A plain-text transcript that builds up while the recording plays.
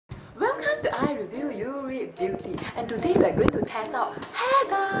to IreviewUread Beauty, and today we're going to test out hair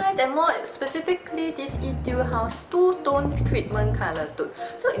dyes, and more specifically this Etude House two-tone treatment color tone.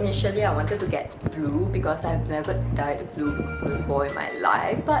 So initially I wanted to get blue because I've never dyed blue before in my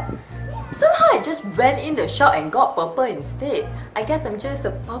life, but somehow I just went in the shop and got purple instead. I guess I'm just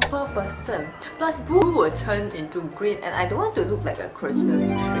a purple person. Plus blue will turn into green and I don't want to look like a Christmas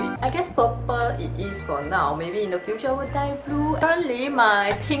tree. I guess purple it is for now. Maybe in the future I will dye blue. Currently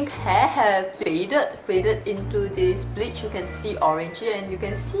my pink hair have faded into this bleach. You can see orangey and you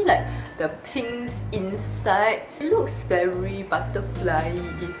can see like the pinks inside. It looks very butterfly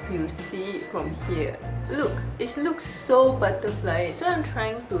if you see it from here. Look, it looks so butterfly. So I'm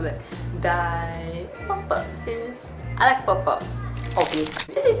trying to like dye purple since I like purple.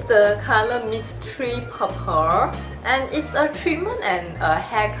 Obviously. This is the color Mystery Purple and it's a treatment and a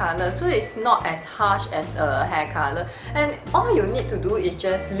hair color, so it's not as harsh as a hair color, and all you need to do is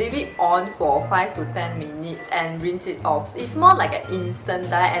just leave it on for 5 to 10 minutes and rinse it off. It's more like an instant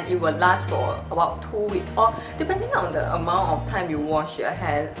dye and it will last for about 2 weeks, or depending on the amount of time you wash your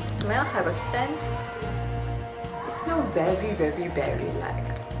hair. Smell have a scent. It smells very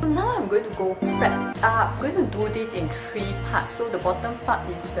light. Now I'm going to go prep up. I'm going to do this in 3 parts. So the bottom part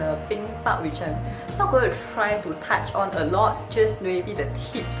is the pink part, which I'm not going to try to touch on a lot, just maybe the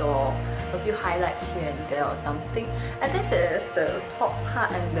tips or a few highlights here and there or something. And then there's the top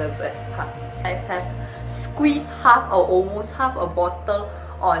part and the back part. I have squeezed half or almost half a bottle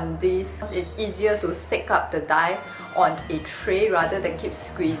on this. It's easier to stick up the dye on a tray rather than keep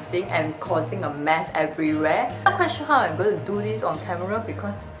squeezing and causing a mess everywhere. I'm not quite sure how I'm going to do this on camera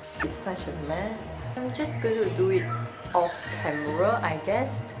because it's such a mess. I'm just going to do it off camera, I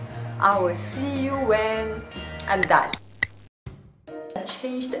guess. I will see you when I'm done. I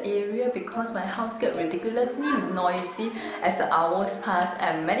changed the area because my house gets ridiculously noisy as the hours pass,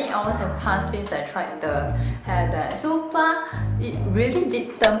 and many hours have passed since I tried the hair dye. So far, it really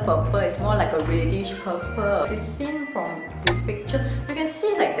did turn purple. It's more like a reddish purple. If you've seen from this picture, you can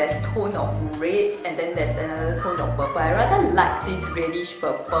see like there's tone of reds and then there's another tone of purple. I rather like this reddish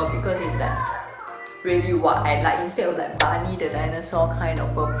purple because it's like really what I like instead of like Barney the dinosaur kind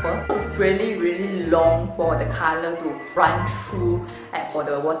of purple. It's really long for the color to run through and for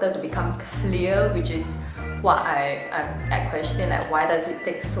the water to become clear, which is what I question, like why does it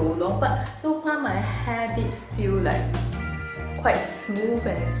take so long. But so far my hair did feel like quite smooth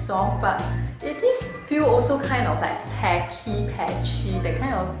and soft, but it is feel also kind of like tacky, patchy, that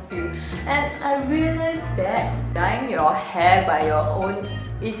kind of feel. And I realized that dyeing your hair by your own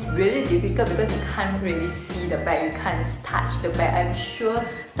is really difficult because you can't really see the back, you can't touch the back. I'm sure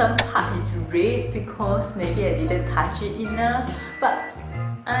some part is red because maybe I didn't touch it enough, but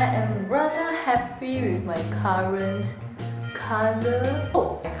I am rather happy with my current color.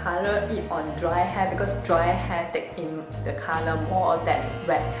 I color it on dry hair because dry hair take in the color more than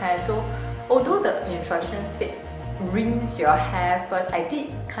wet hair. So although the instructions said rinse your hair first, I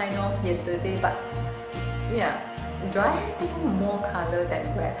did kind of yesterday, but yeah, dry hair take more color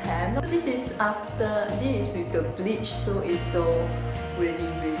than wet hair. No, this is with the bleach, so it's so really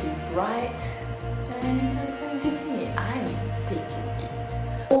bright, and I'm taking it.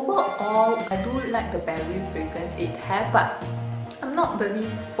 Overall, I do like the berry fragrance it has, but I'm not very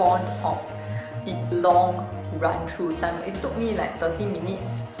fond of its long run through time. It took me like 30 minutes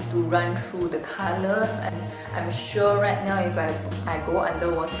to run through the color, and I'm sure right now if I go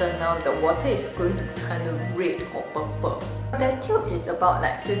underwater now, the water is going to turn red or purple. The tube is about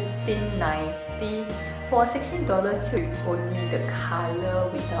like $15.90. For $16 tube, only the color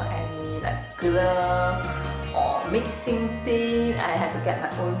without any like glove or mixing thing. I had to get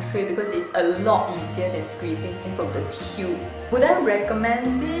my own tray because it's a lot easier than squeezing in from the tube. Would I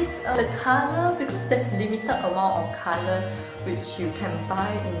recommend this? The color, because there's limited amount of color which you can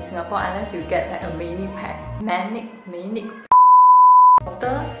buy in Singapore unless you get like a manic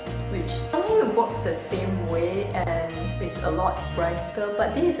water, which only works the same way and it's a lot brighter,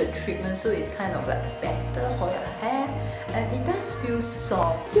 but this is a treatment, so it's kind of like better for your hair and it does feel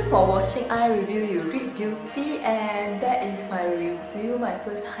soft. Thank you for watching IreviewUread Beauty, and that is my review, my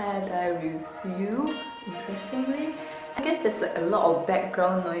first hair dye review. Interestingly, I guess there's like a lot of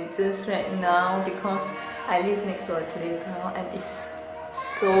background noises right now because I live next to a playground and it's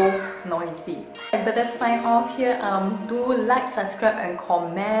so noisy. I better sign off here. Do like, subscribe and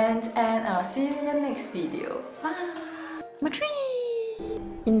comment, and I'll see you in the next video. Bye! Number 3!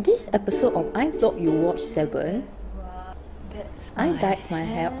 In this episode of IreviewUread 7, I dyed my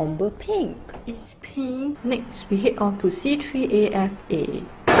hair ombre pink. It's pink. Next, we head off to C3AFA.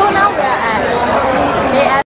 So now we are at AF